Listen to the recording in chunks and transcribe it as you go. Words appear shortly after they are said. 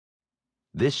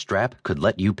This strap could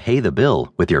let you pay the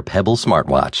bill with your Pebble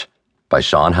Smartwatch by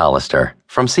Hollister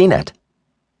from CNET.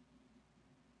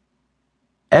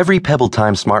 Every Pebble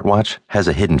Time smartwatch has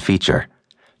a hidden feature.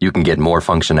 You can get more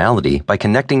functionality by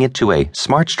connecting it to a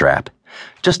smart strap.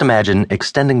 Just imagine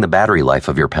extending the battery life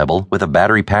of your Pebble with a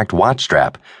battery-packed watch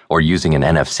strap or using an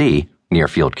NFC,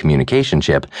 near-field communication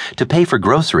chip, to pay for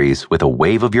groceries with a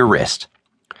wave of your wrist.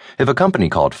 If a company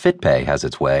called FitPay has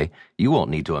its way, you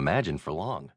won't need to imagine for long.